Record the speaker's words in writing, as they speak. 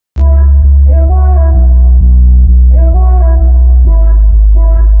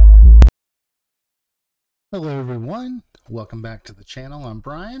Hello everyone, welcome back to the channel. I'm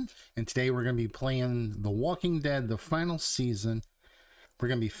Brian, and today we're going to be playing The Walking Dead, the final season. We're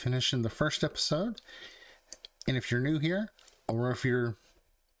going to be finishing the first episode, and if you're new here, or if you're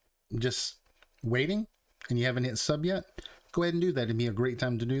just waiting and you haven't hit sub yet, go ahead and do that. It'd be a great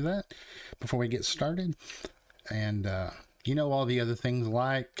time to do that before we get started. And you know all the other things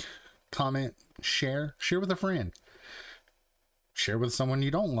like, comment, share with a friend. Share with someone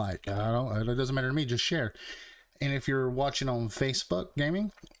you don't like. It doesn't matter to me, just share. And if you're watching on Facebook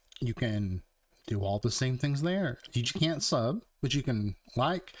Gaming, you can do all the same things there. You can't sub, but you can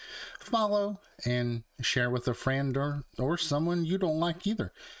like, follow, and share with a friend or someone you don't like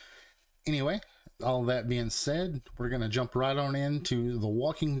either. Anyway, all that being said, we're going to jump right on into The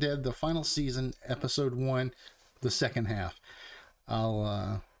Walking Dead, the final season, episode 1, the second half.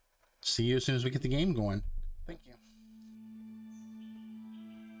 I'll see you as soon as we get the game going. Thank you.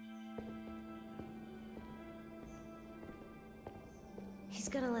 He's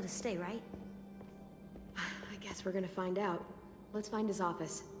gonna let us stay, right? I guess we're gonna find out. Let's find his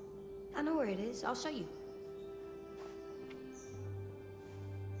office. I know where it is. I'll show you.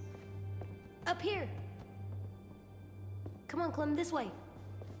 Up here! Come on, Clem, this way.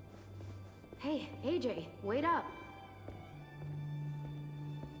 Hey, AJ, wait up.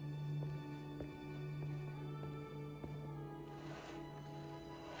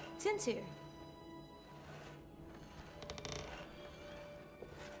 Tin's here.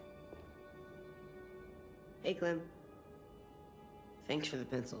 Hey, Clem. Thanks for the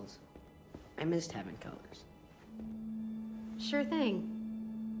pencils. I missed having colors. Sure thing.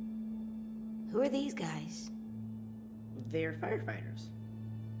 Who are these guys? They're firefighters.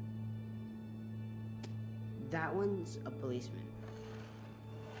 That one's a policeman.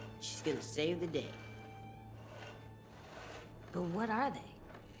 She's gonna save the day. But what are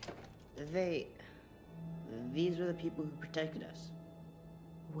they? These were the people who protected us.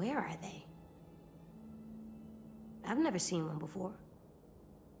 Where are they? I've never seen one before.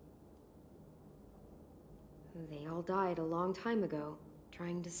 They all died a long time ago,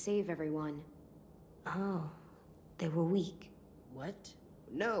 trying to save everyone. Oh, they were weak. What?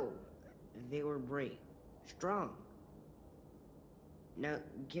 No, they were brave, strong. Now,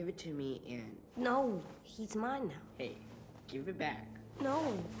 give it to me and... No, he's mine now. Hey, give it back.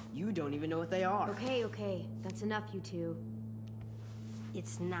 No. You don't even know what they are. Okay, that's enough, you two.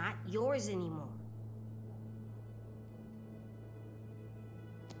 It's not yours anymore.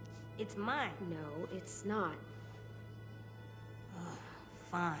 It's mine. No, it's not.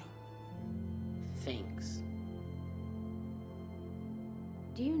 Fine. Thanks.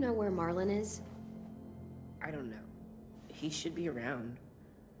 Do you know where Marlon is? I don't know. He should be around.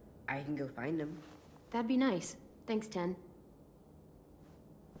 I can go find him. That'd be nice. Thanks, Ten.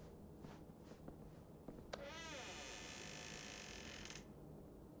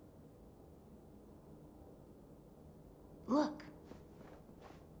 Look.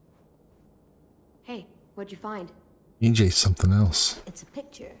 Hey, what'd you find? EJ's something else. It's a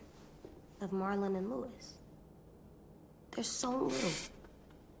picture of Marlon and Lewis. They're so little.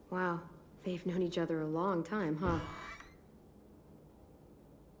 Wow, they've known each other a long time, huh?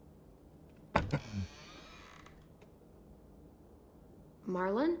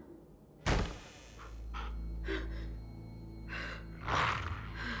 Marlon?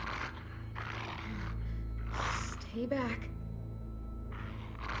 Stay back.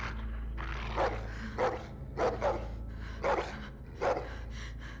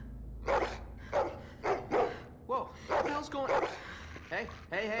 Whoa, what the hell's going on? Hey,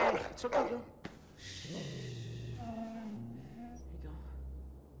 it's okay, girl. There you go.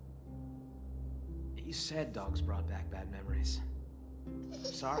 You said dogs brought back bad memories. I'm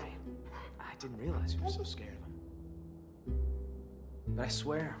sorry. I didn't realize you were so scared of them. But I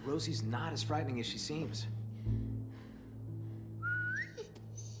swear, Rosie's not as frightening as she seems.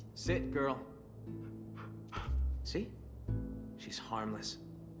 Sit, girl. See? She's harmless.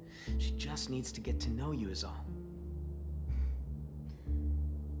 She just needs to get to know you is all.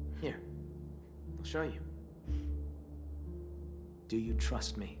 Here, I'll show you. Do you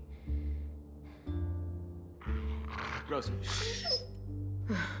trust me? Rosie, shh.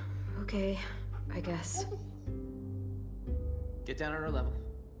 Okay, I guess. Get down on her level.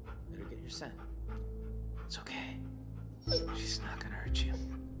 Better get your scent. It's okay. She's not gonna hurt you.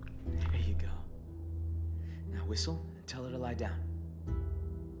 There you go. Now whistle and tell her to lie down.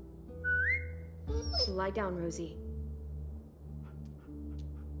 Lie down, Rosie.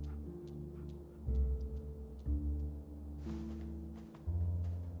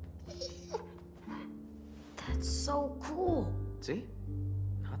 That's so cool. See?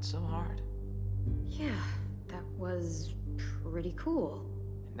 Not so hard. Yeah, That was pretty cool.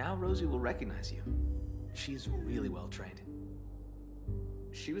 And now Rosie will recognize you. She's really well trained.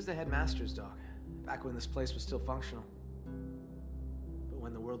 She was the headmaster's dog, back when this place was still functional. But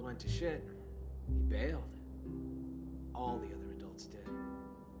when the world went to shit, he bailed. All the other adults did.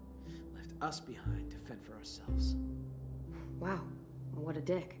 Left us behind to fend for ourselves. Wow, what a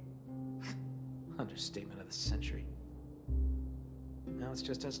dick. Understatement of the century. Now it's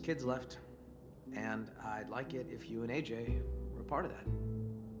just us kids left. And I'd like it if you and AJ were a part of that.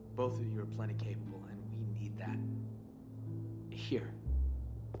 Both of you are plenty capable, and we need that. Here.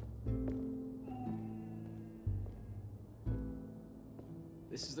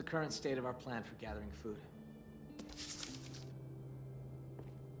 This is the current state of our plan for gathering food.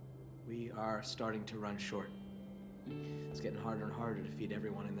 We are starting to run short. It's getting harder and harder to feed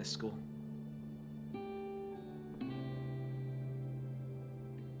everyone in this school.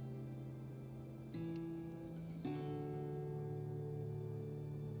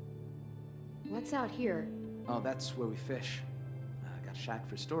 What's out here? Oh, that's where we fish. I got a shack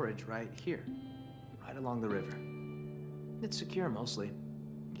for storage right here, right along the river. It's secure mostly.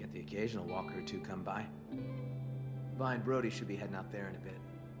 Get the occasional walker or two come by. Vi and Brody should be heading out there in a bit.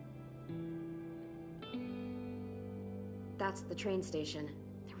 That's the train station.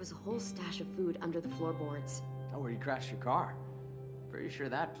 There was a whole stash of food under the floorboards. Oh, where you crashed your car. Pretty sure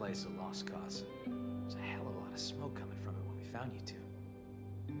that place is a lost cause. There's a hell of a lot of smoke coming from it when we found you two.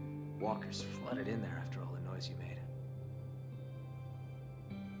 Walkers flooded in there after all the noise you made.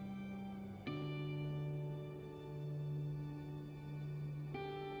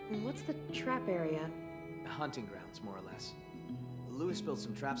 What's the trap area? Hunting grounds, more or less. Lewis built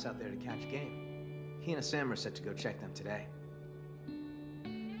some traps out there to catch game. He and Sam are set to go check them today.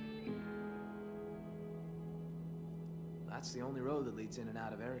 That's the only road that leads in and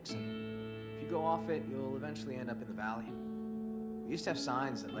out of Erickson. If you go off it, you'll eventually end up in the valley. We used to have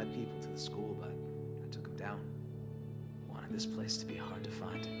signs that led people to the school, but I took them down. Wanted this place to be hard to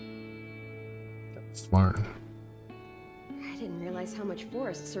find. Smart. I didn't realize how much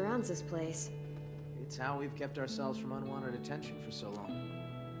forest surrounds this place. It's how we've kept ourselves from unwanted attention for so long.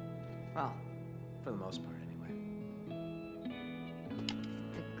 Well, for the most part, anyway.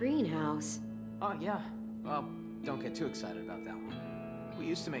 The greenhouse. Oh, yeah. Well, don't get too excited about that one. We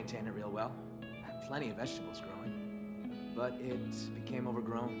used to maintain it real well. Had plenty of vegetables growing. But it became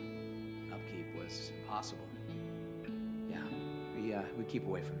overgrown. Upkeep was impossible. Yeah, we keep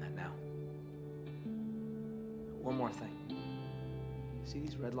away from that now. One more thing. See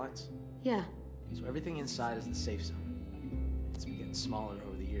these red lines? Yeah. So everything inside is the safe zone. It's been getting smaller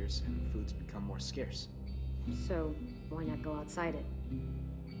over the years, and food's become more scarce. So, why not go outside it?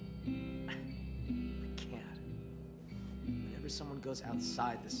 We can't. Whenever someone goes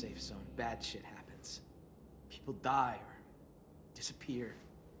outside the safe zone, bad shit happens. People die or disappear.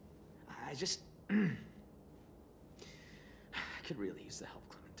 I just... I could really use the help,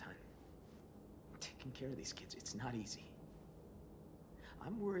 Clementine. Taking care of these kids, it's not easy.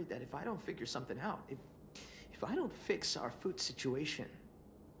 I'm worried that if I don't figure something out, if I don't fix our food situation,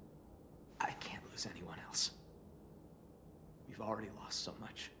 I can't lose anyone else. We've already lost so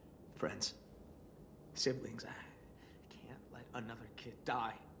much. Friends, siblings, I can't let another kid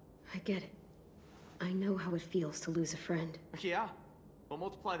die. I get it. I know how it feels to lose a friend. Yeah, well,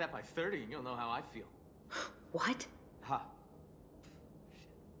 multiply that by 30 and you'll know how I feel. What? Ha.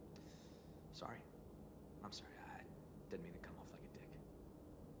 Shit. Sorry. I'm sorry, I didn't mean to come off like a dick.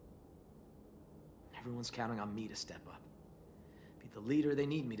 Everyone's counting on me to step up. Be the leader they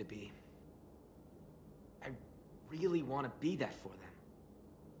need me to be. I really want to be that for them.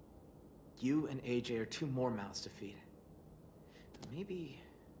 You and AJ are 2 more mouths to feed. But maybe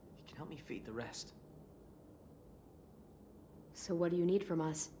you can help me feed the rest. So what do you need from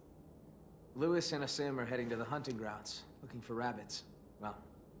us? Lewis and Asim are heading to the hunting grounds, looking for rabbits. Well,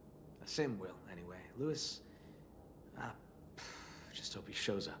 Asim will, anyway. Lewis, just hope he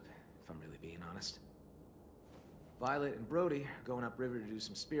shows up, if I'm really being honest. Violet and Brody are going upriver to do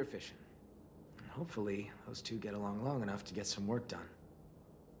some spearfishing. And hopefully, those two get along long enough to get some work done.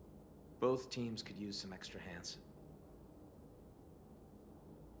 Both teams could use some extra hands.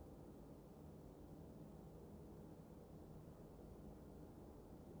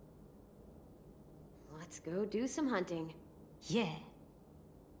 Let's go do some hunting. Yeah.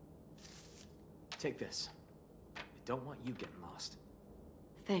 Take this. We don't want you getting lost.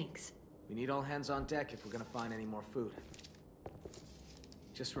 Thanks. We need all hands on deck if we're gonna find any more food.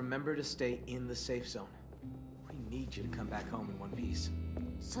 Just remember to stay in the safe zone. We need you to come back home in one piece.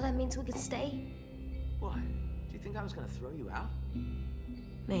 So that means we can stay? What? Do you think I was gonna throw you out?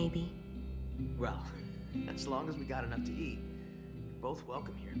 Maybe. Well, As long as we got enough to eat, you're both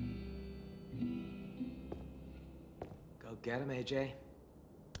welcome here. Go get him, AJ.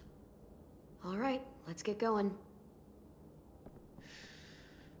 All right, let's get going.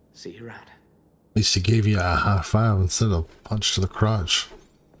 See you around. At least he gave you a high five instead of a punch to the crotch.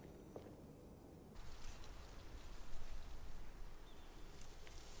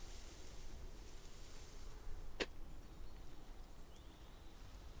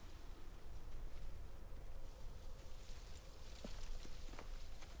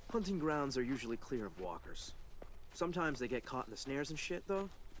 Hunting grounds are usually clear of walkers. Sometimes they get caught in the snares and shit, though.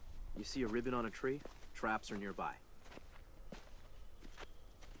 You see a ribbon on a tree, traps are nearby.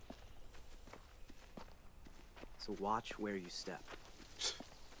 So watch where you step.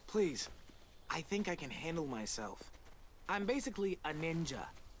 Please, I think I can handle myself. I'm basically a ninja.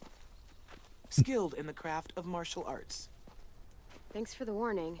 Skilled in the craft of martial arts. Thanks for the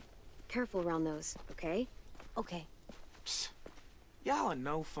warning. Careful around those, okay? Okay. Y'all are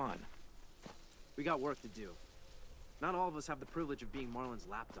no fun. We got work to do. Not all of us have the privilege of being Marlon's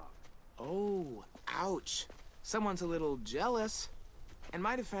lapdog. Oh, ouch. Someone's a little jealous. In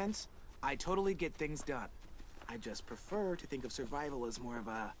my defense, I totally get things done. I just prefer to think of survival as more of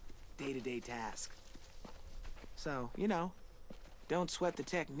a day-to-day task. So, you know, don't sweat the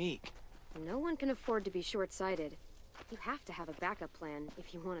technique. No one can afford to be short-sighted. You have to have a backup plan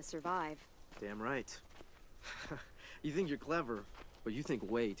if you want to survive. Damn right. You think you're clever, but you think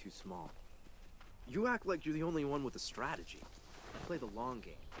way too small. You act like you're the only one with a strategy. Play the long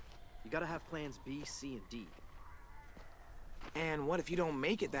game. You gotta have plans B, C, and D. And what if you don't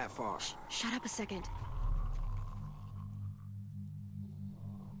make it that far? Shut up a second.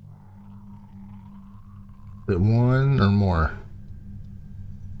 Is it one or more?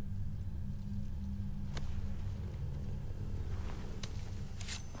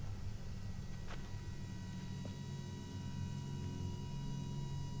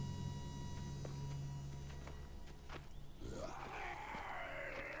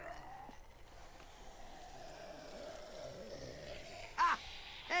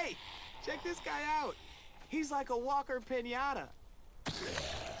 Hey, check this guy out. He's like a walker piñata.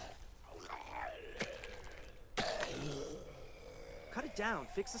 Cut it down,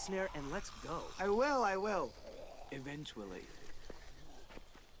 fix the snare, and let's go. I will. Eventually.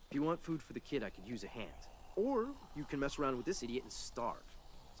 If you want food for the kid, I could use a hand. Or you can mess around with this idiot and starve.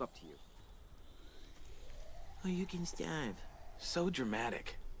 It's up to you. Oh, you can starve. So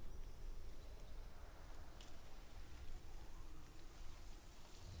dramatic.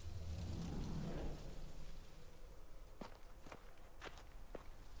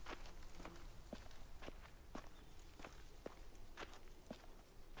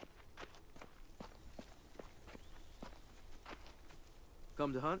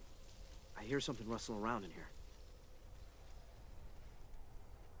 Come to hunt? I hear something rustling around in here.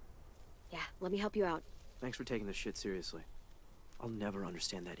 Yeah, let me help you out. Thanks for taking this shit seriously. I'll never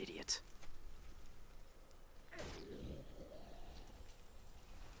understand that idiot.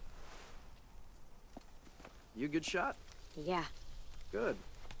 You a good shot? Yeah. Good.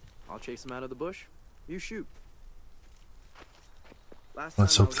 I'll chase him out of the bush. You shoot. Last time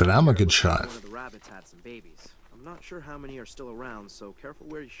Let's I hope was that out I'm a there, good it looked like shot. One of the rabbits had some babies. I'm not sure how many are still around, so careful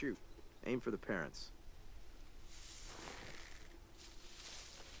where you shoot. Aim for the parents.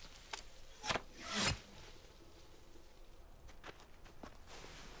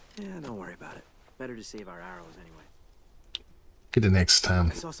 Yeah, don't worry about it. Better to save our arrows anyway. Get it next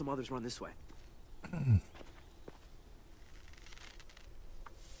time. I saw some others run this way.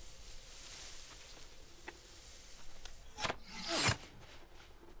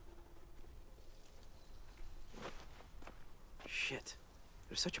 Shit.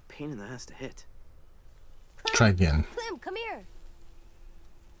 They're such a pain in the ass to hit. Try again. Clem, come here.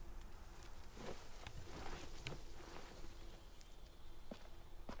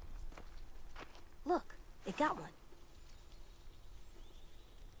 Look, it got one.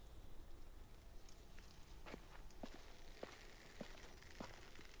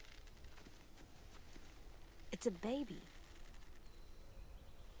 It's a baby.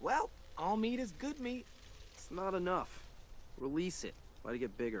 Well, all meat is good meat. It's not enough. Release it. Let it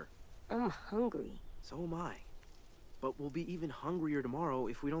get bigger. I'm hungry. So am I. But we'll be even hungrier tomorrow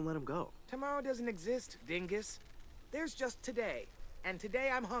if we don't let him go. Tomorrow doesn't exist, dingus. There's just today. And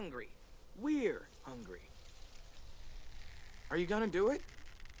today I'm hungry. We're hungry. Are you gonna do it?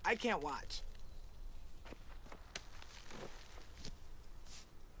 I can't watch.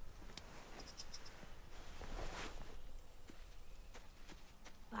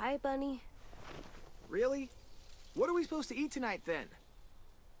 Bye, Bunny. Really? What are we supposed to eat tonight then?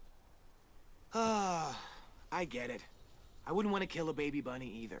 I get it. I wouldn't want to kill a baby bunny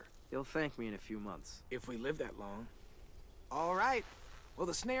either. You'll thank me in a few months. If we live that long. All right. Well,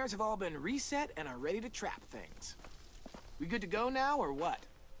 the snares have all been reset and are ready to trap things. We good to go now, or what?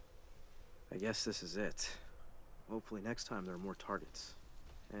 I guess this is it. Hopefully next time there are more targets.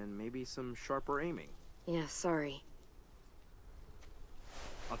 And maybe some sharper aiming. Yeah, sorry.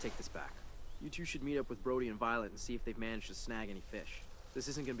 I'll take this back. You two should meet up with Brody and Violet and see if they've managed to snag any fish. This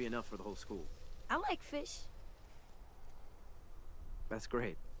isn't gonna be enough for the whole school. I like fish. That's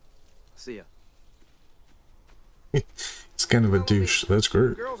great. See ya. It's kind of a douche. That's The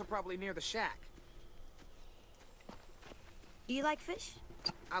great. girls are probably near the shack. Do you like fish?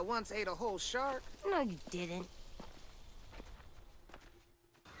 I once ate a whole shark. No, you didn't.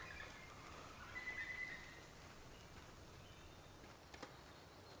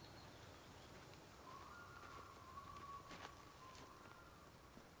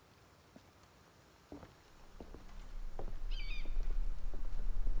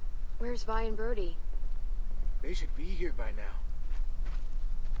 Where's Vi and Brody? They should be here by now.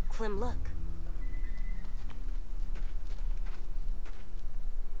 Clem, look.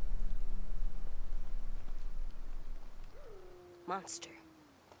 Monster.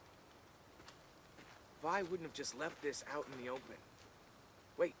 Vi wouldn't have just left this out in the open.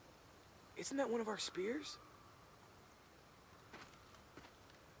 Wait, isn't that one of our spears?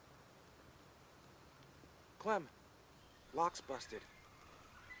 Clem, lock's busted.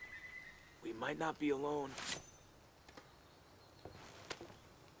 We might not be alone.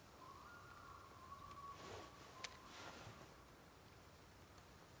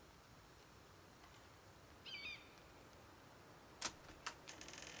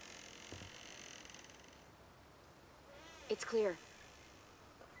 It's clear.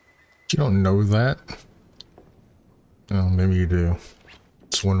 You don't know that? Oh, maybe you do.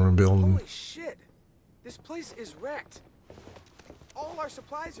 It's one room building. Holy shit! This place is wrecked. All our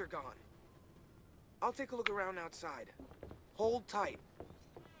supplies are gone. I'll take a look around outside. Hold tight.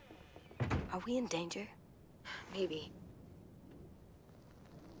 Are we in danger? Maybe.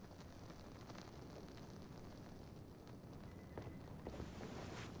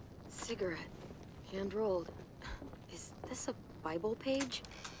 Cigarette. Hand-rolled. Is this a Bible page?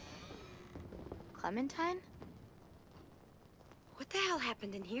 Clementine? What the hell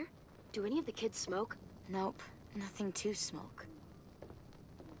happened in here? Do any of the kids smoke? Nope, nothing to smoke.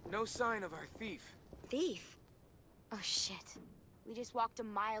 No sign of our thief. Thief? Oh shit. We just walked a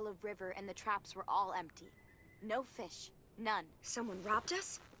mile of river and the traps were all empty. No fish. None. Someone robbed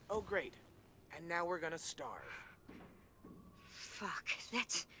us? Oh great. And now we're gonna starve. Fuck.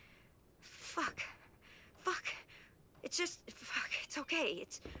 That's... Fuck. Fuck. It's just... Fuck. It's okay.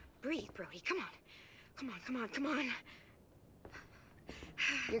 It's... Breathe, Brody. Come on. Come on, come on, come on.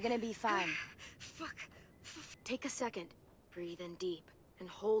 You're gonna be fine. Fuck. Take a second. Breathe in deep and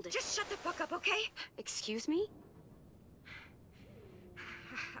hold it. Just shut the fuck up, okay? Excuse me?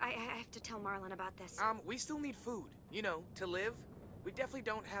 I have to tell Marlon about this. We still need food. You know, to live. We definitely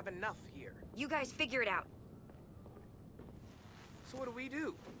don't have enough here. You guys figure it out. So what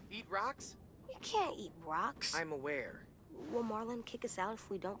do? Eat rocks? You can't eat rocks. I'm aware. Will Marlon kick us out if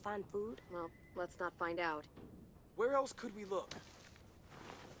we don't find food? Well, let's not find out. Where else could we look?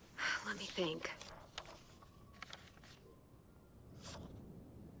 Let me think.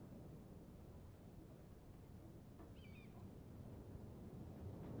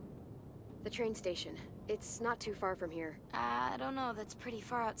 The train station. It's not too far from here. I don't know, that's pretty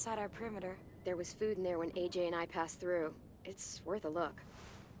far outside our perimeter. There was food in there when AJ and I passed through. It's worth a look.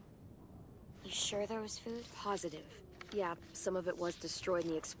 You sure there was food? Positive. Yeah, some of it was destroyed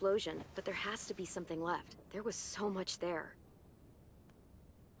in the explosion, but there has to be something left. There was so much there.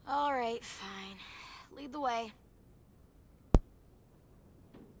 All right, fine. Lead the way.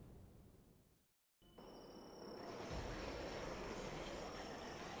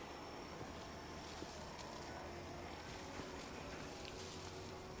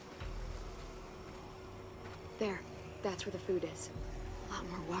 There. That's where the food is. A lot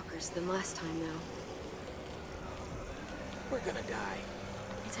more walkers than last time, though. We're gonna die.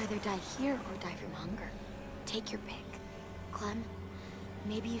 It's either die here or die from hunger. Take your pick. Clem,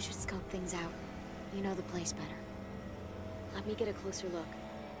 maybe you should scope things out. You know the place better. Let me get a closer look.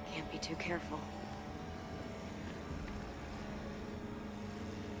 Can't be too careful.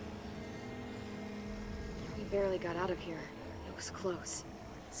 We barely got out of here. It was close.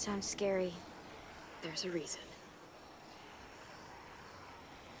 Sounds scary. There's a reason.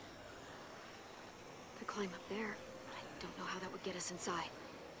 Could climb up there, but I don't know how that would get us inside.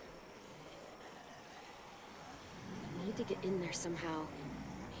 I need to get in there somehow.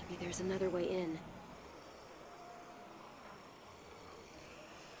 Maybe there's another way in.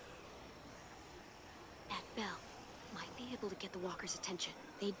 That bell might be able to get the walkers' attention.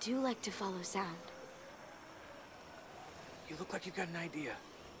 They do like to follow sound. You look like you've got an idea.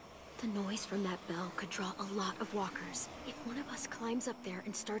 The noise from that bell could draw a lot of walkers. If one of us climbs up there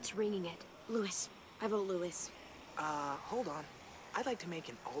and starts ringing it. Lewis. I vote Lewis. Hold on. I'd like to make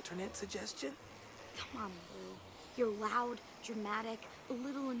an alternate suggestion. Come on, Lou. You're loud, dramatic, a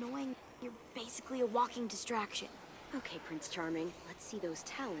little annoying. You're basically a walking distraction. Okay, Prince Charming. Let's see those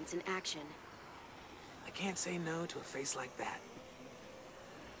talents in action. I can't say no to a face like that.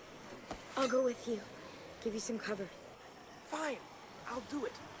 I'll go with you. Give you some cover. Fine, I'll do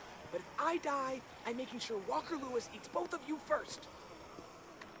it. But if I die, I'm making sure Walker Lewis eats both of you first.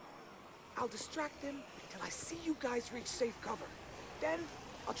 I'll distract them till I see you guys reach safe cover. Then,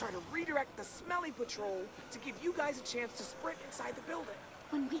 I'll try to redirect the smelly patrol to give you guys a chance to sprint inside the building.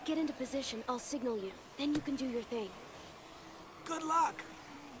 When we get into position, I'll signal you. Then you can do your thing. Good luck!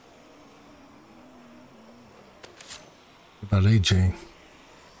 What about AJ?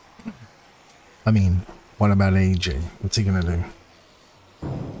 I mean, what about AJ? What's he gonna do?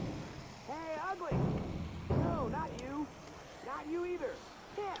 Hey, ugly! No, not you. Not you either.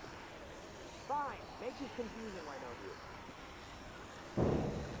 Him! Fine, make this confusing, why don't you?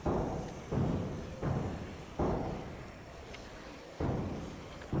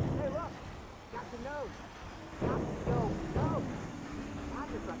 Hey, look! Got the nose! Got the nose! Nose! Not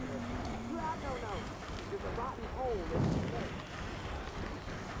your sucker. You have no nose. There's a rotten hole in your face.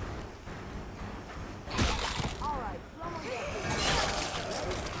 Alright, someone get this.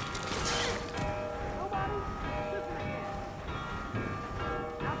 Nobody? Listen again.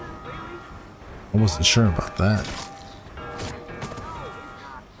 Nothing, really? I wasn't sure about that.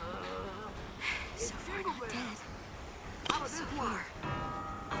 So far not dead. So far.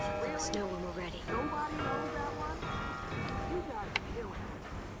 I'll let us know when we're ready. Nobody knows that one? You guys kill it.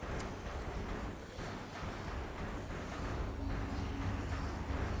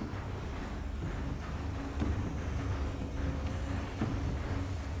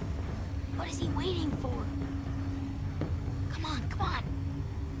 What is he waiting for? Come on, come on.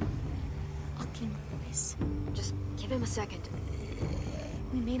 Fucking Lewis. Just give him a second.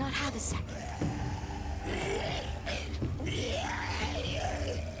 We may not have a second.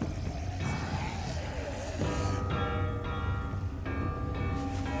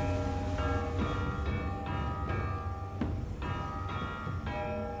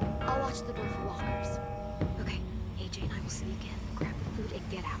 I'll watch the door for walkers. Okay, AJ and I will sneak in, grab the food, and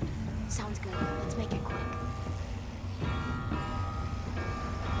get out. Sounds good. Let's make it quick.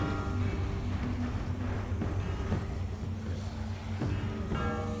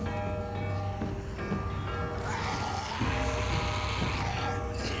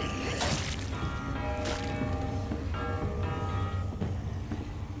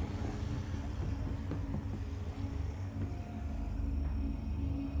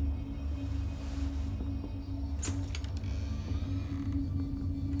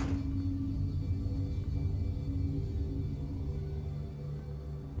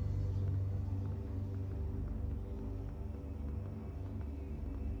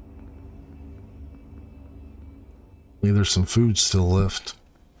 Maybe there's some food still left.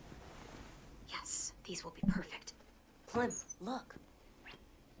 Yes, these will be perfect. Clem, look.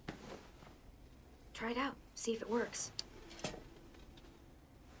 Try it out, see if it works.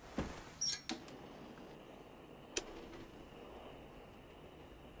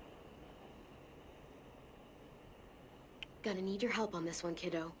 Gonna need your help on this one,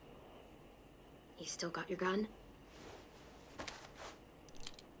 kiddo. You still got your gun?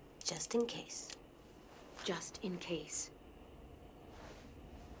 Just in case. Just in case.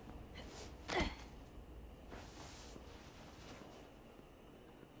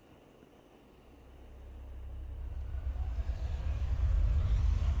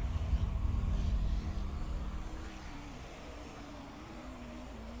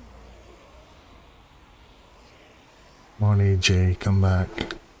 Come on, AJ, come back.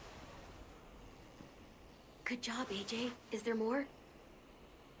 Good job, AJ. Is there more?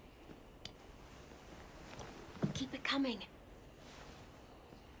 Keep it coming.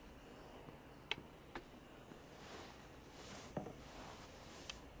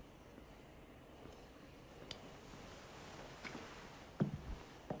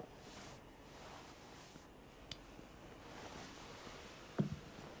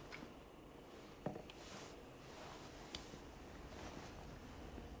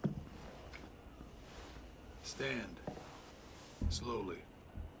 Stand. Slowly.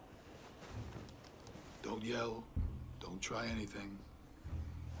 Don't yell. Don't try anything.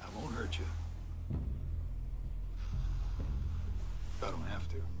 I won't hurt you. I don't have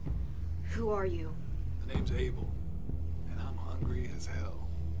to. Who are you? The name's Abel, and I'm hungry as hell.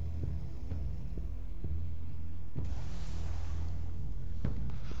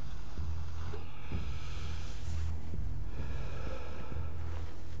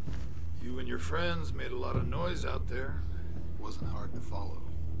 You and your friends made a lot of noise out there. It wasn't hard to follow.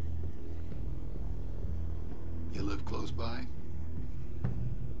 You live close by?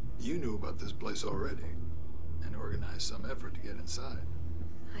 You knew about this place already, and organized some effort to get inside.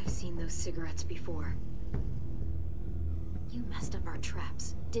 I've seen those cigarettes before. You messed up our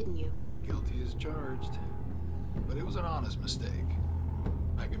traps, didn't you? Guilty as charged. But it was an honest mistake.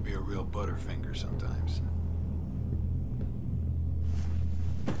 I can be a real butterfinger sometimes.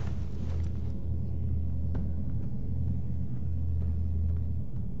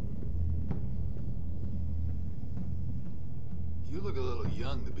 You look a little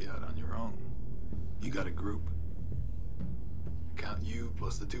young to be out on your own. You got a group. Count you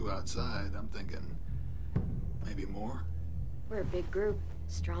plus the two outside, I'm thinking maybe more? We're a big group.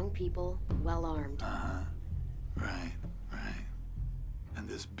 Strong people, well-armed. Uh-huh. Right. And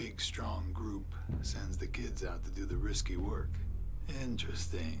this big, strong group sends the kids out to do the risky work.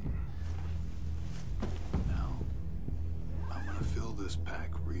 Interesting. Now, I'm gonna fill this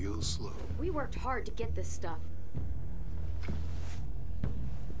pack real slow. We worked hard to get this stuff.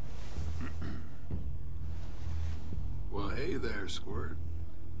 Well, hey there, Squirt.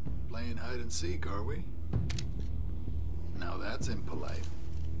 Playing hide and seek, are we? Now that's impolite.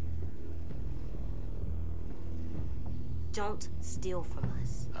 Don't steal from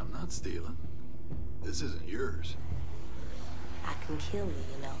us. I'm not stealing. This isn't yours. I can kill you,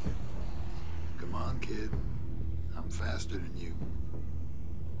 you know. Come on, kid. I'm faster than you.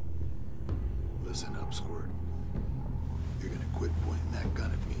 Listen up, Squirt. You're gonna quit pointing that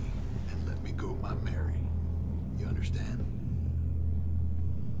gun at me and let me go my Mary. You understand?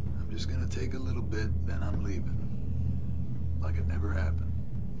 I'm just gonna take a little bit, then I'm leaving. Like it never happened.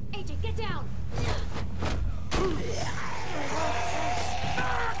 AJ, get down!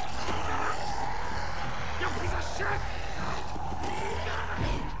 You piece of shit!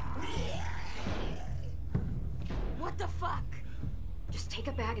 What the fuck? Just take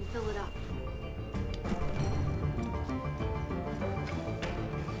a bag and fill it up.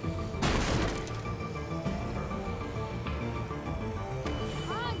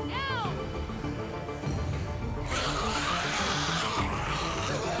 On now!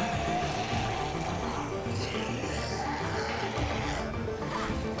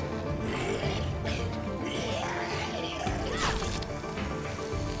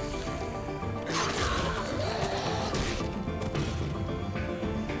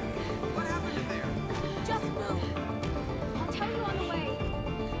 What happened in there? Just move. I'll tell you on the way.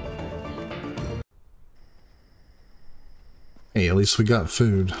 Hey, at least we got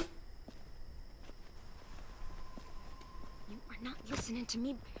food. You are not listening to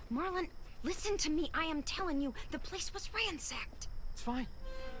me. Marlon, listen to me. I am telling you, the place was ransacked. It's fine.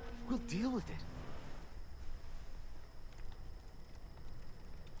 We'll deal with it.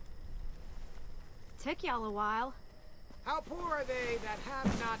 Took y'all a while. How poor are they that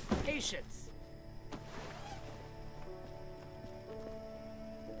have not patience?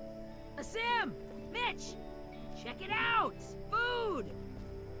 Sam! Mitch! Check it out! Food!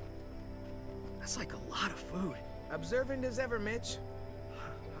 That's like a lot of food. Observant as ever, Mitch.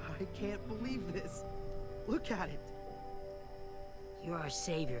 I can't believe this. Look at it. You're our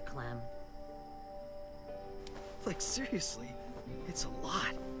savior, Clem. Like, seriously, it's a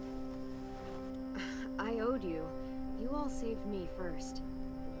lot. I owed you. You all saved me first.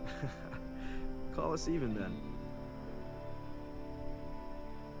 Call us even then.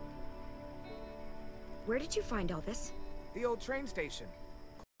 Where did you find all this? The old train station.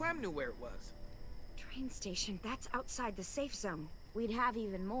 Clem knew where it was. Train station, that's outside the safe zone. We'd have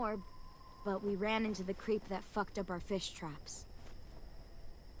even more, but we ran into the creep that fucked up our fish traps.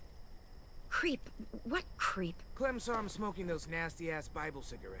 Creep? What creep? Clem saw him smoking those nasty-ass Bible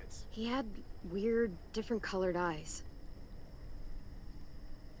cigarettes. He had weird, different colored eyes.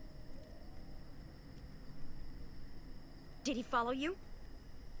 Did he follow you?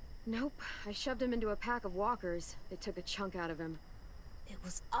 Nope. I shoved him into a pack of walkers. It took a chunk out of him. It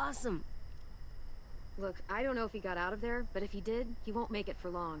was awesome. Look, I don't know if he got out of there, but if he did, he won't make it for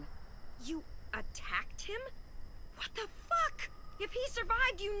long. You attacked him? What the fuck? If he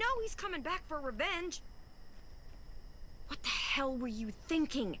survived, you know he's coming back for revenge. What the hell were you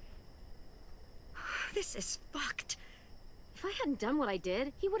thinking? This is fucked. If I hadn't done what I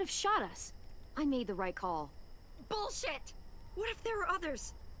did, he would have shot us. I made the right call. Bullshit! What if there are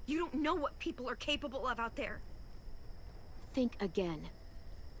others? You don't know what people are capable of out there. Think again.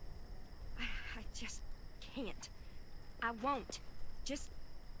 I just can't. I won't. Just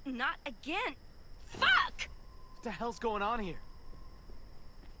not again. Fuck! What the hell's going on here?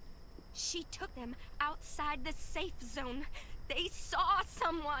 She took them outside the safe zone. They saw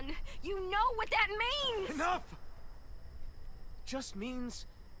someone. You know what that means! Enough! Just means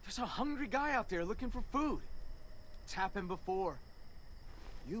there's a hungry guy out there looking for food. It's happened before.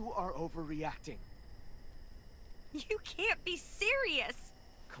 You are overreacting. You can't be serious!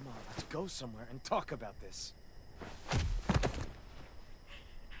 Come on, let's go somewhere and talk about this.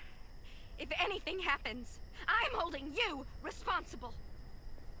 If anything happens, I'm holding you responsible.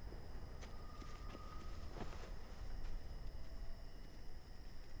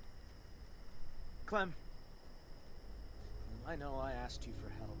 Clem, I know I asked you for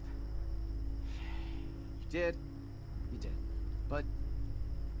help. You did, but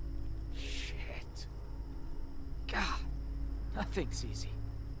shit. God, nothing's easy.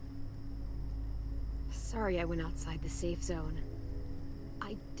 Sorry I went outside the safe zone.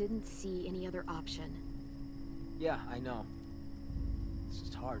 I didn't see any other option. Yeah, I know. It's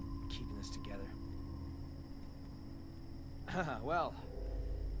just hard keeping this together. Well,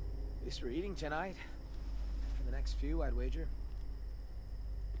 at least we're eating tonight. For the next few, I'd wager.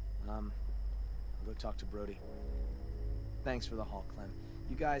 I'll go talk to Brody. Thanks for the haul, Clem.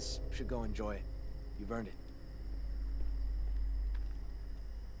 You guys should go enjoy it. You've earned it.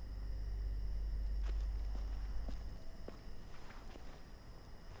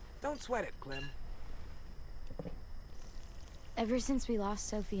 Don't sweat it, Clem. Ever since we lost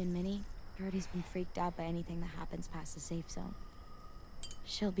Sophie and Minnie, Brody's been freaked out by anything that happens past the safe zone.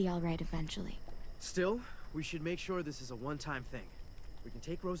 She'll be all right eventually. Still, we should make sure this is a one-time thing. We can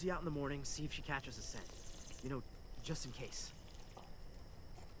take Rosie out in the morning, see if she catches a scent. You know, just in case.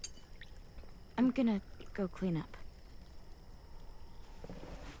 I'm gonna go clean up.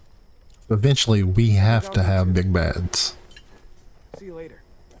 Eventually, we have to have big bads. See you later.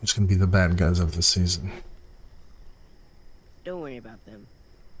 Who's gonna be the bad guys of the season? Don't worry about them.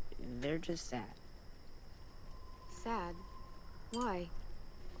 They're just sad. Sad? Why?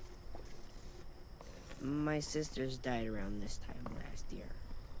 My sisters died around this time last year.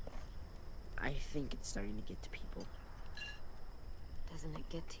 I think it's starting to get to people. Doesn't it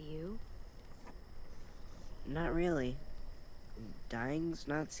get to you? Not really. Dying's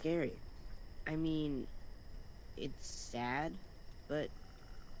not scary. I mean, it's sad, but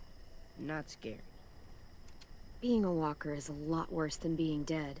not scary. Being a walker is a lot worse than being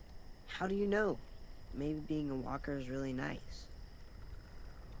dead. How do you know? Maybe being a walker is really nice.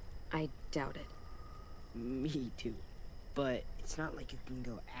 I doubt it. Me too. But it's not like you can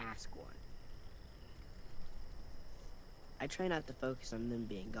go ask one. I try not to focus on them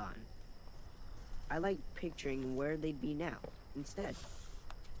being gone. I like picturing where they'd be now, instead.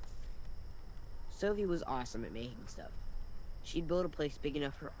 Sophie was awesome at making stuff. She'd build a place big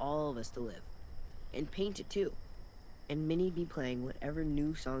enough for all of us to live. And paint it too. And Minnie'd be playing whatever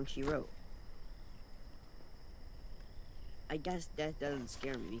new song she wrote. I guess death doesn't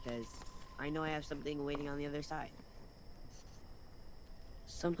scare me because I know I have something waiting on the other side.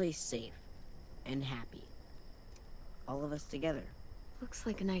 Someplace safe and happy. All of us together. Looks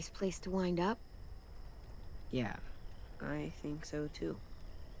like a nice place to wind up. Yeah, I think so too.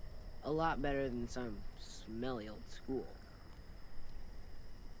 A lot better than some smelly old school.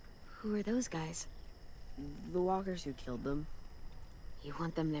 Who are those guys? The walkers who killed them. You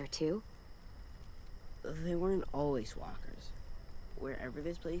want them there too? They weren't always walkers. Wherever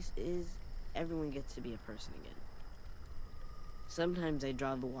this place is, everyone gets to be a person again. Sometimes I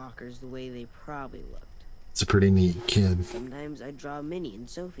draw the walkers the way they probably looked. It's a pretty neat kid. Sometimes I draw Minnie and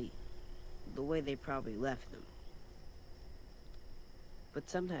Sophie the way they probably left them. But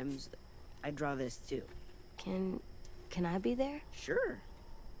sometimes I draw this too. Can I be there? Sure.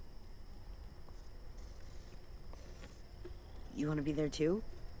 You want to be there too?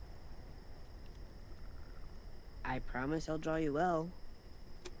 I promise I'll draw you well.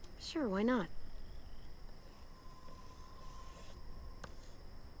 Sure, why not?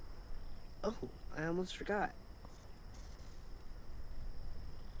 Oh, I almost forgot.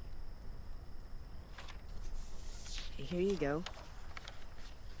 Here you go.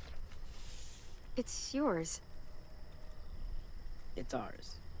 It's yours. It's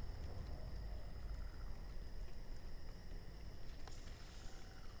ours.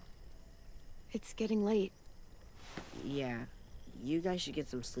 It's getting late. Yeah, you guys should get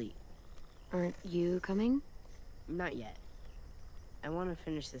some sleep. Aren't you coming? Not yet. I want to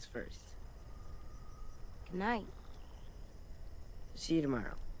finish this first. Good night. See you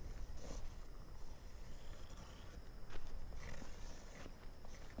tomorrow.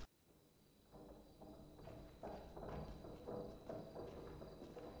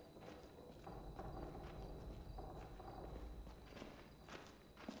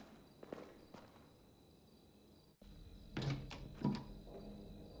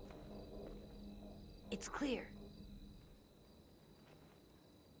 It's clear.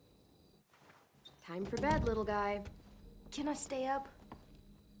 Time for bed, little guy. Can I stay up?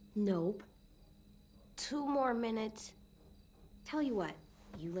 Nope. 2 more minutes. Tell you what,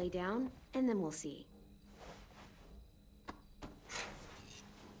 you lay down, and then we'll see.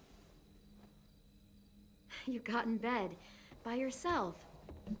 You got in bed by yourself.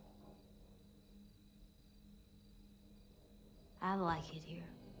 I like it here.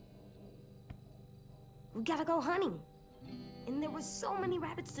 We gotta go hunting. And there were so many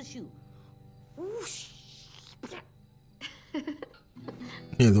rabbits to shoot. Whoosh. Yeah,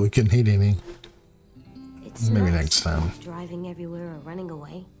 that we couldn't hit any. It's Maybe nice next time. driving everywhere or running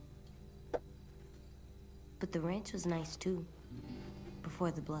away. But the ranch was nice too. Before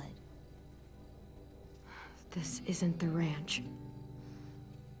the blood. This isn't the ranch.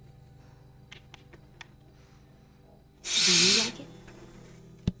 Do you like it?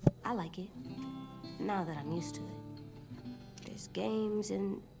 I like it. Now that I'm used to it. There's games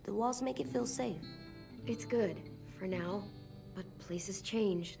and the walls make it feel safe. It's good, for now. But places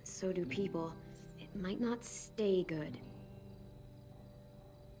change, so do people. It might not stay good.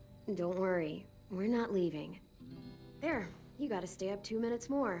 Don't worry, we're not leaving. There, you gotta stay up 2 minutes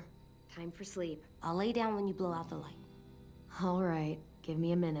more. Time for sleep. I'll lay down when you blow out the light. All right, give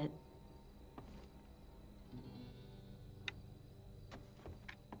me a minute.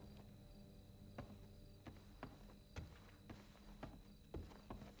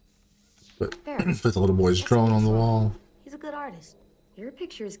 But There. put the little boy's drawing on the wall. He's a good artist. Your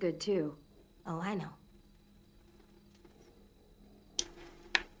picture's good too. Oh, I know.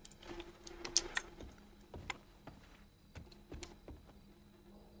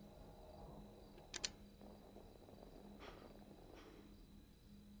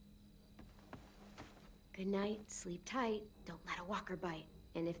 Good night, sleep tight, don't let a walker bite.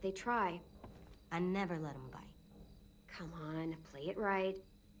 And if they try, I never let him bite. come on, play it right.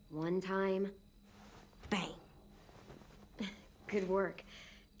 One time. Bang. Good work.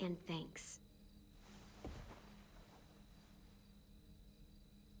 And thanks.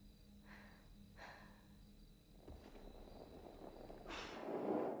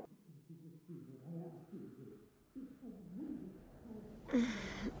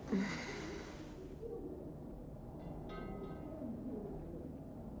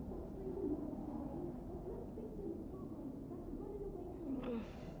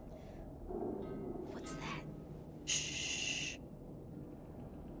 What's that? Shh.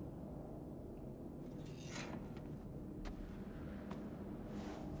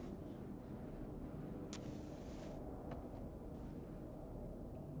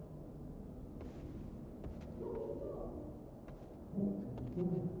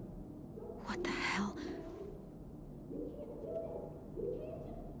 What the hell?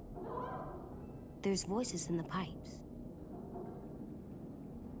 There's voices in the pipes.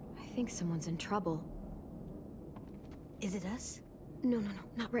 I think someone's in trouble. Is it us? No,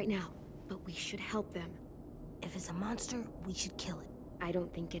 not right now. But we should help them. If it's a monster, we should kill it. I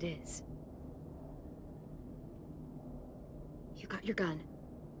don't think it is. You got your gun.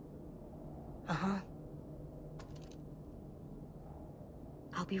 Uh-huh.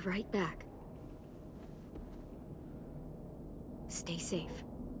 I'll be right back. Stay safe.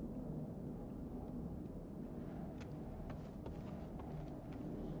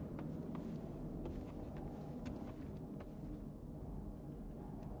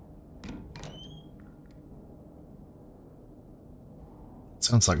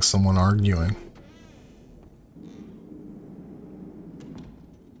 Sounds like someone arguing.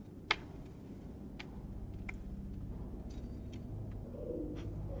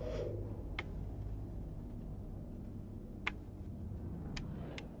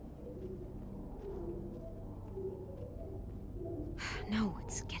 No,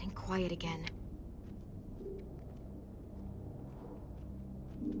 it's getting quiet again.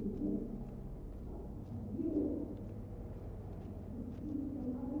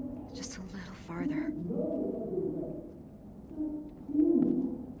 Just a little farther.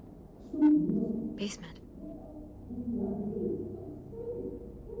 Basement.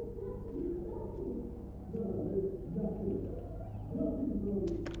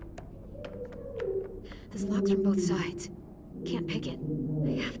 This lock's from both sides. Can't pick it.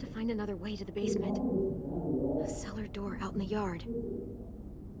 I have to find another way to the basement. A cellar door out in the yard.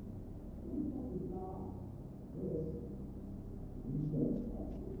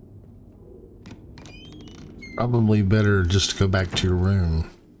 Probably better just to go back to your room.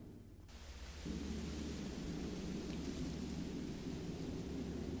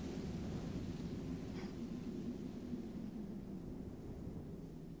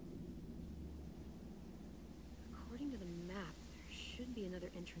 another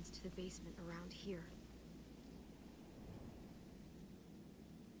entrance to the basement around here.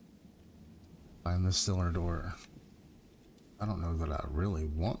 Find the cellar door. I don't know that I really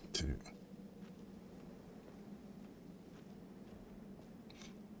want to.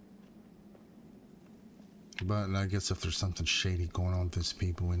 But I guess if there's something shady going on with these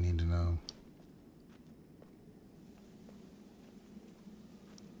people, we need to know.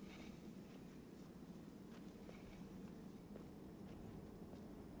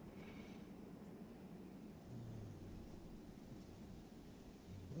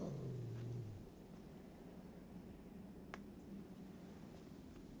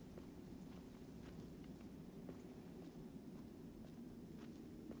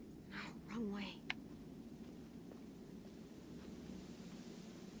 Wrong way.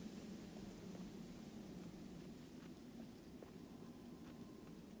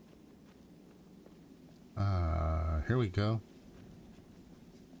 Here we go.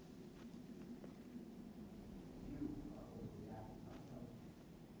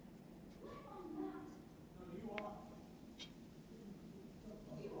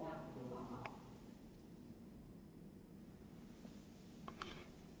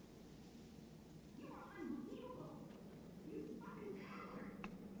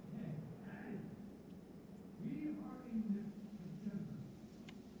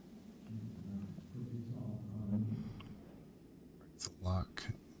 Lock.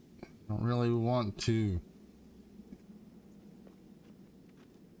 Don't really want to.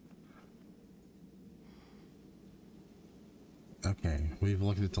 Okay, we've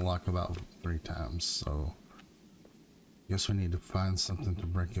looked at the lock about 3 times, so guess we need to find something to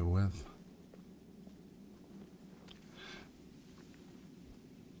break it with.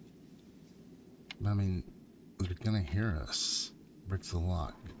 I mean, they're gonna hear us. Break the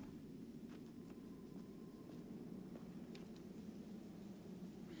lock.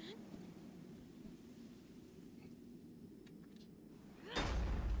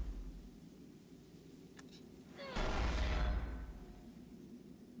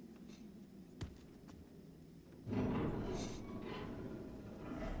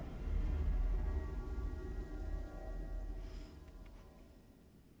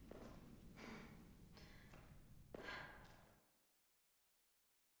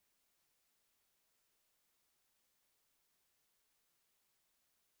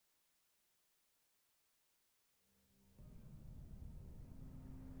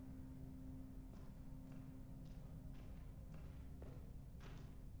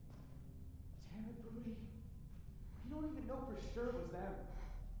 Damn it, Brody. You don't even know for sure it was them.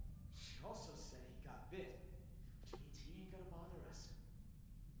 She also said he got bit, which means he ain't gonna bother us.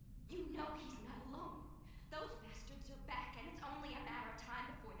 You know he's not alone. Those bastards are back, and it's only a matter of time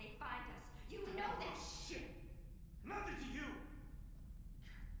before they find us. You know that. Shit! Nothing to you!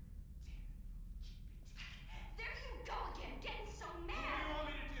 There you go again, getting so What do mad. you want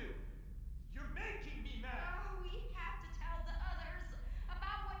me to do? You're making me mad! Oh, we have to tell the others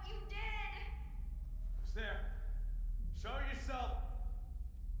about what you did. Who's there? Show yourself!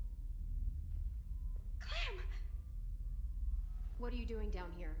 Clem! What are you doing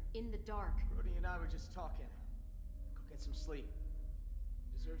down here, in the dark? Brody and I were just talking. Go get some sleep.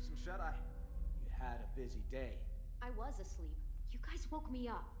 You deserve some shut-eye. You had a busy day. I was asleep. You guys woke me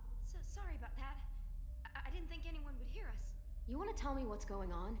up. So sorry about that. I didn't think anyone would hear us. You want to tell me what's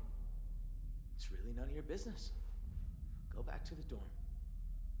going on? It's really none of your business. Go back to the dorm.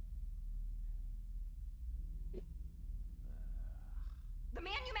 The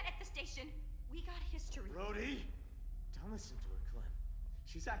man you met at the station. We got history. Brody! Don't listen to her, Clem.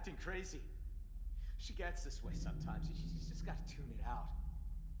 She's acting crazy. She gets this way sometimes. She's just got to tune it out.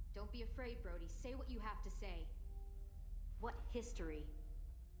 Don't be afraid, Brody. Say what you have to say. What history?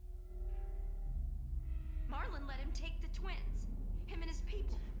 Marlon let him take the twins. Him and his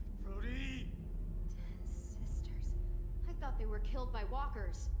people. Brody! 10 sisters. I thought they were killed by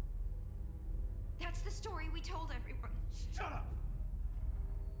walkers. That's the story we told everyone. Shut up!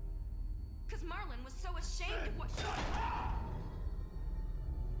 Because Marlon was so ashamed of what... Shut up!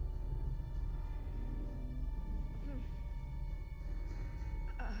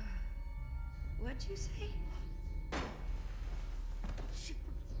 What'd you say? Shit.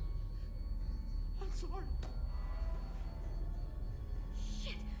 I'm sorry.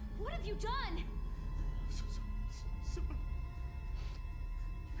 Shit! What have you done? Sorry.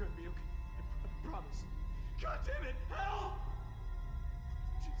 You're gonna be okay. I promise. God damn it! Help!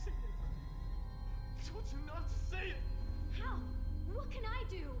 Did you say that? I told you not to say it! How? What can I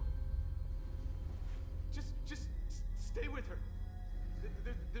do? Just stay with her.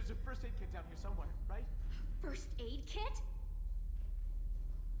 There's a first aid kit down here somewhere, right? First aid kit?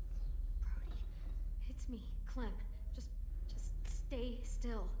 It's me, Clem. Just stay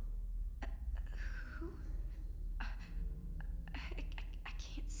still. Who? I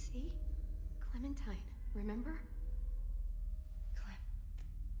can't see. Clementine, remember? Clem,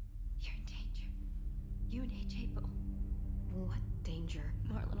 you're in danger. You and AJ both. What danger?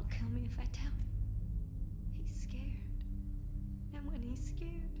 Marlon will kill me if I tell. He's scared. And when he's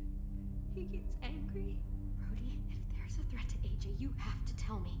scared, he gets angry. Brody, if there's a threat to AJ, you have to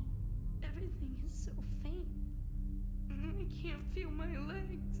tell me. Everything is so faint. I can't feel my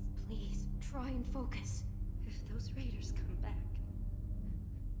legs. Please, try and focus. If those raiders come back,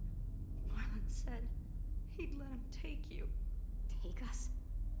 Marlon said he'd let him take you. Take us?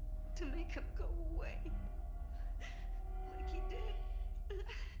 To make him go away. Like he did.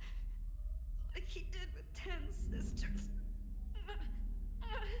 Like he did with 10 sisters.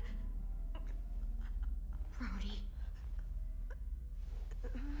 Brody.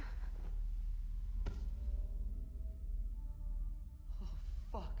 Oh,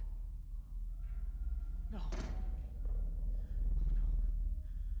 fuck. No. Oh,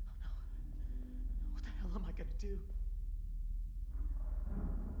 no. What the hell am I gonna do?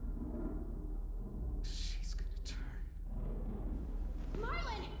 She's gonna turn.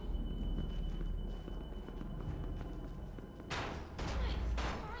 Marlon!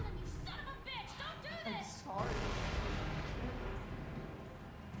 Marlon, you son of a bitch! Don't do this! I'm sorry.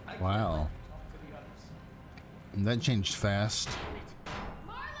 Wow. That changed fast.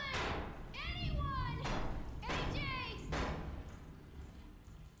 Marlon! Anyone! AJ!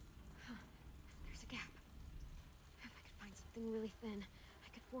 There's a gap. If I could find something really thin, I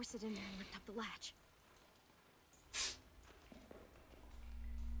could force it in there and lift up the latch.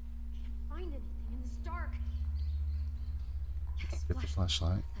 Can't find anything in this dark. Yes, Get the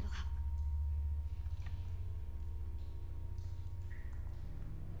flashlight. That'll help.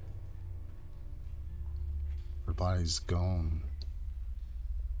 Her body's gone.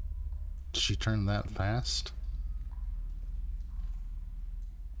 Did she turn that fast?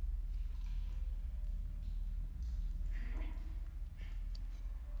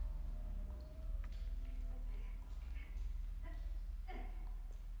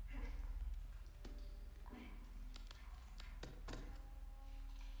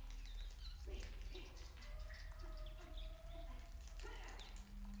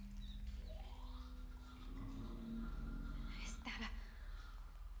 Is that a...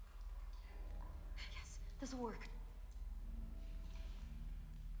 Yes, this'll work.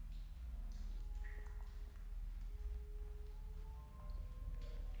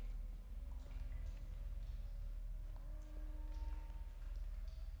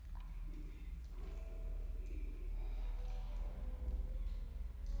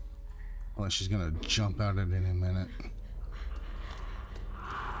 Well, she's gonna jump out at any minute.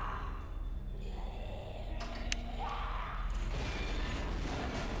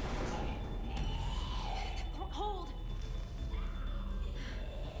 Hold!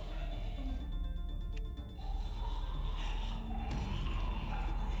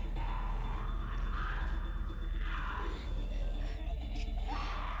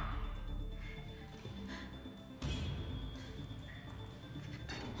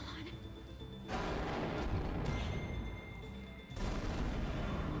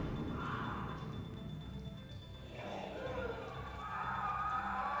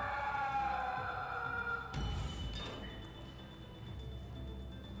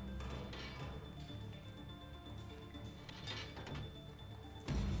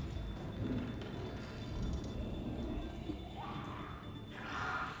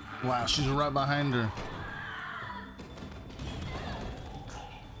 Wow, she's right behind her.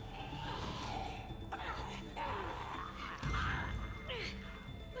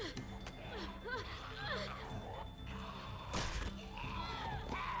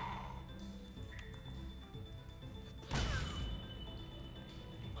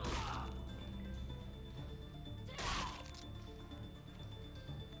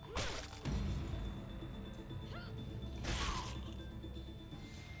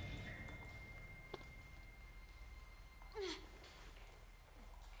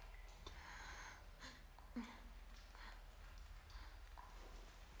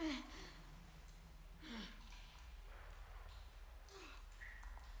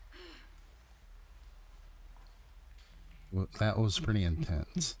 Well, that was pretty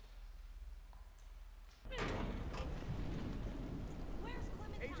intense. AJ,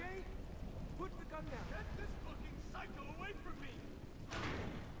 put the gun down. Get this fucking psycho away from me.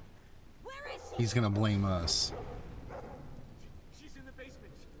 Where is she? He's gonna blame us. She's in the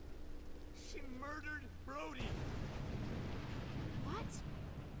basement. She murdered Brody. What?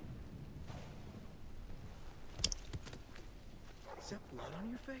 that blood on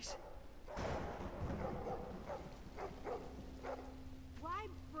your face? Why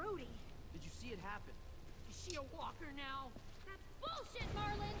Brody? Did you see it happen? Is she a walker now? That's bullshit,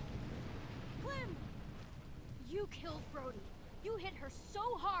 Marlon! Clem! You killed Brody. You hit her so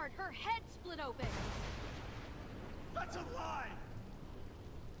hard, her head split open. That's a lie!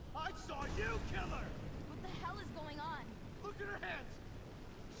 I saw you kill her! What the hell is going on? Look at her hands!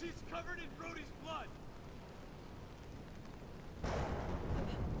 She's covered in Brody's blood!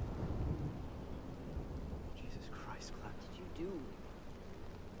 Jesus Christ, Clem. What did you do?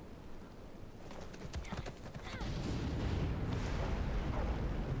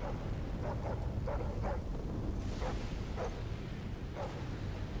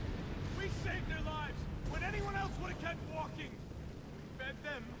 We saved their lives when anyone else would have kept walking. We fed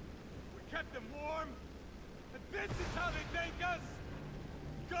them, we kept them warm, and this is how they thank us.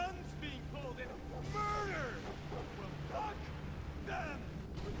 Guns being pulled and murder. Well, fuck them.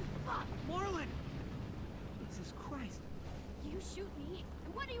 Fuck! Marlon! Jesus Christ. You shoot me,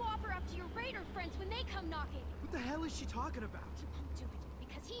 and what do you offer up to your raider friends when they come knocking? What the hell is she talking about? He won't do it,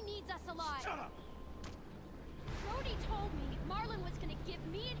 because he needs us alive. Shut up! Brody told me Marlon was gonna give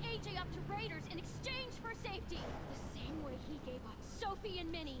me and AJ up to raiders in exchange for safety. The same way he gave up Sophie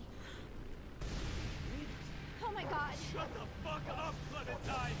and Minnie. Oh my god. Shut the fuck up,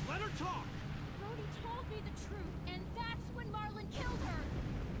 Clementine! Let her talk! Brody told me the truth, and that's when Marlon killed her.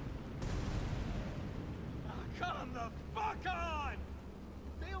 Come the fuck on!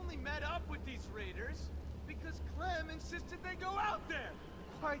 They only met up with these raiders because Clem insisted they go out there.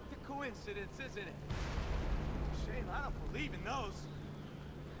 Quite the coincidence, isn't it? Shame I don't believe in those.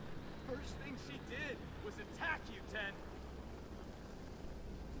 First thing she did was attack you, Ten.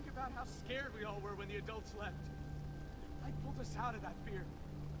 Think about how scared we all were when the adults left. I pulled us out of that fear.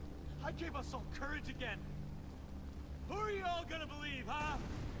 I gave us all courage again. Who are you all gonna believe, huh?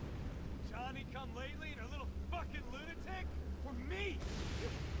 Johnny come lately and her little fucking lunatic? Or me,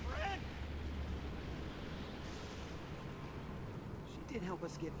 your friend? She did help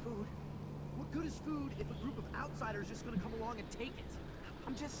us get food. What good is food if a group of outsiders just gonna come along and take it?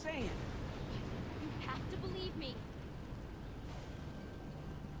 I'm just saying. You have to believe me.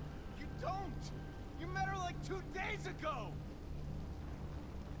 You don't! You met her like 2 days ago!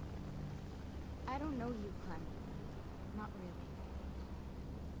 I don't know you, Clem. Not really.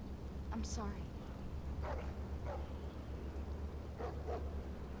 I'm sorry.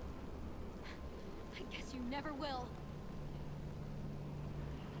 I guess you never will.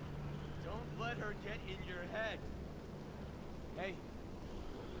 Don't let her get in your head. Hey,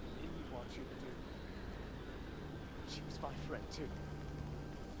 Minnie wants you to do. She was my friend too.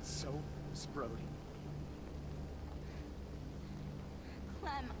 So was Brody.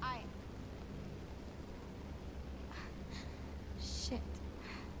 Clem, Shit.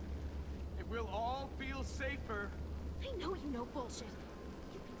 And we'll all feel safer. I know you know bullshit.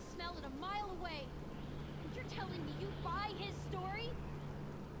 You can smell it a mile away. You're telling me you buy his story?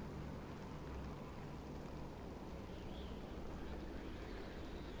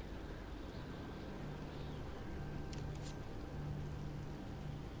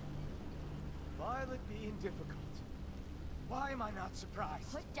 Violet being difficult. Why am I not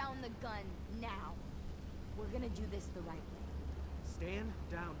surprised? Put down the gun now. We're gonna do this the right way. Stand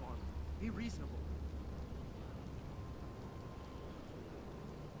down, Marlon. Be reasonable.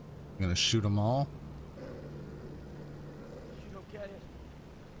 I'm gonna shoot them all. You don't get it.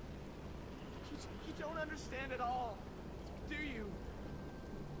 You don't understand at all. Do you?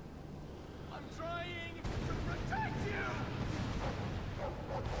 I'm trying to protect you!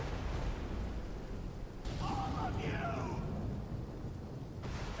 All of you!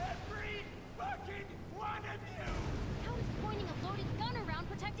 Every fucking one of you! How does pointing a loaded gun around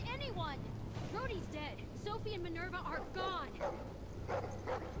protect anyone? Brody's dead. Sophie and Minerva are gone.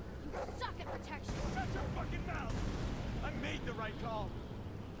 You suck at protection. Shut your fucking mouth! I made the right call.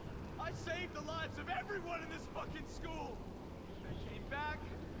 I saved the lives of everyone in this fucking school. If they came back,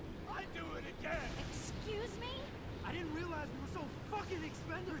 I'd do it again. Excuse me? I didn't realize we were so fucking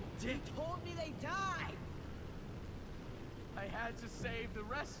expendable. They told me they died! I had to save the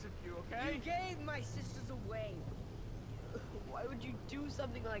rest of you, okay? You gave my sisters away. Why would you do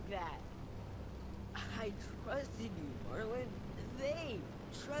something like that? I trusted you, Marlon. They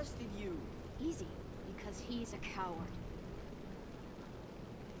trusted you. Easy, because he's a coward.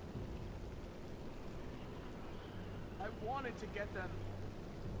 I wanted to get them.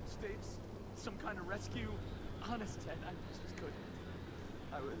 States, some kind of rescue. Honest, Ted, I just couldn't.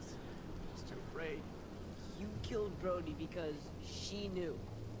 I was just too afraid. You killed Brody because she knew.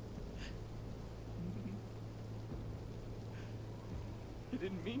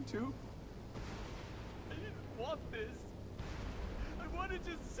 didn't mean to. I didn't want this. I wanted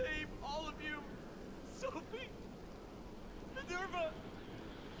to save all of you. Sophie, Minerva.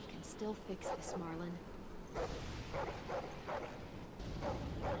 We can still fix this, Marlon.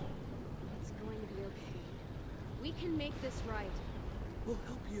 It's going to be okay. We can make this right. We'll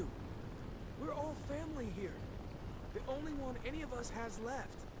help you. We're all family here. The only one any of us has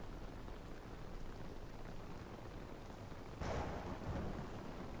left.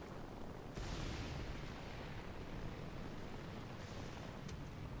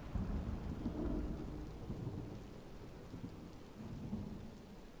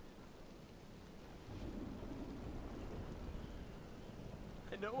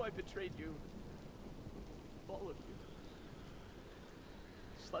 I know I betrayed you. All of you.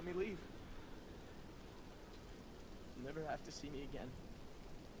 Just let me leave. You'll never have to see me again.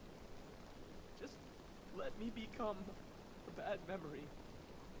 Just let me become a bad memory.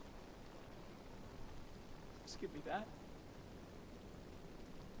 Just give me that.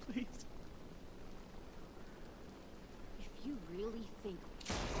 Please. If you really think...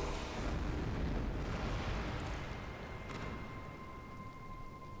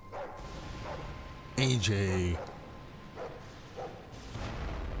 AJ.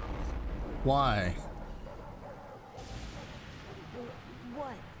 Why?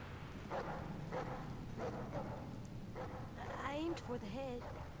 What? I aimed for the head.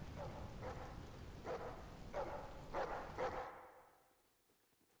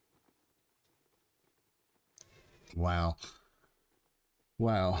 Wow.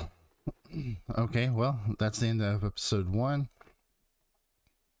 Wow. Okay, well, that's the end of episode 1.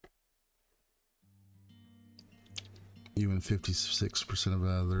 Even 56% of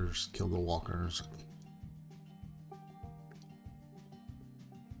others killed the walkers.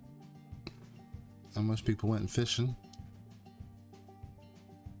 And most people went fishing.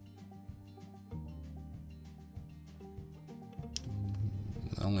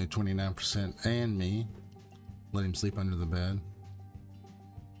 Only 29% and me let him sleep under the bed.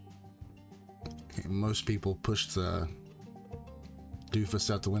 Okay, most people pushed the doofus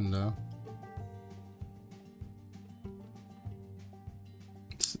out the window.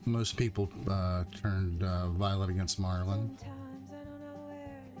 Most people turned violent against Marlon. Sometimes I don't know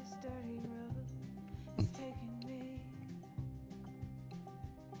where this dirty road is taking me.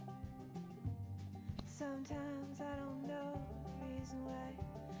 Sometimes I don't know the reason why.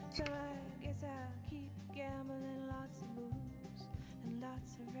 So I guess I'll keep gambling, lots of moves and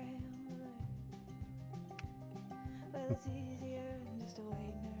lots of rambling. Well, it's easier than just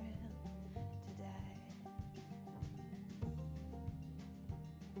waiting around to die.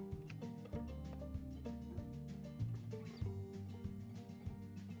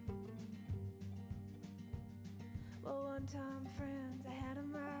 Well, one time, friends, I had a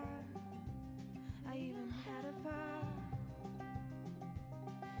mile. I even had a pie.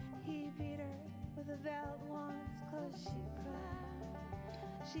 He beat her with a belt once, 'cause she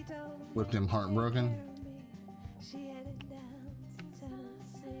cried. She told me Left him heartbroken. to take care of me. She headed down to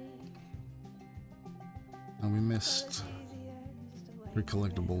Tennessee. And we missed 3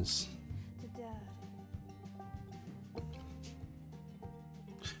 collectibles. To die.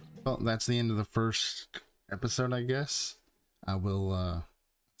 Well, that's the end of the first episode, I guess. I will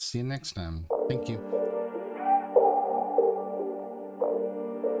see you next time. Thank you.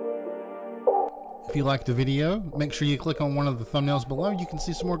 If you liked the video, make sure you click on one of the thumbnails below. You can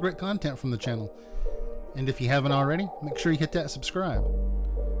see some more great content from the channel. And if you haven't already, make sure you hit that subscribe.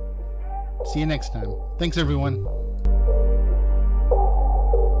 See you next time. Thanks, everyone.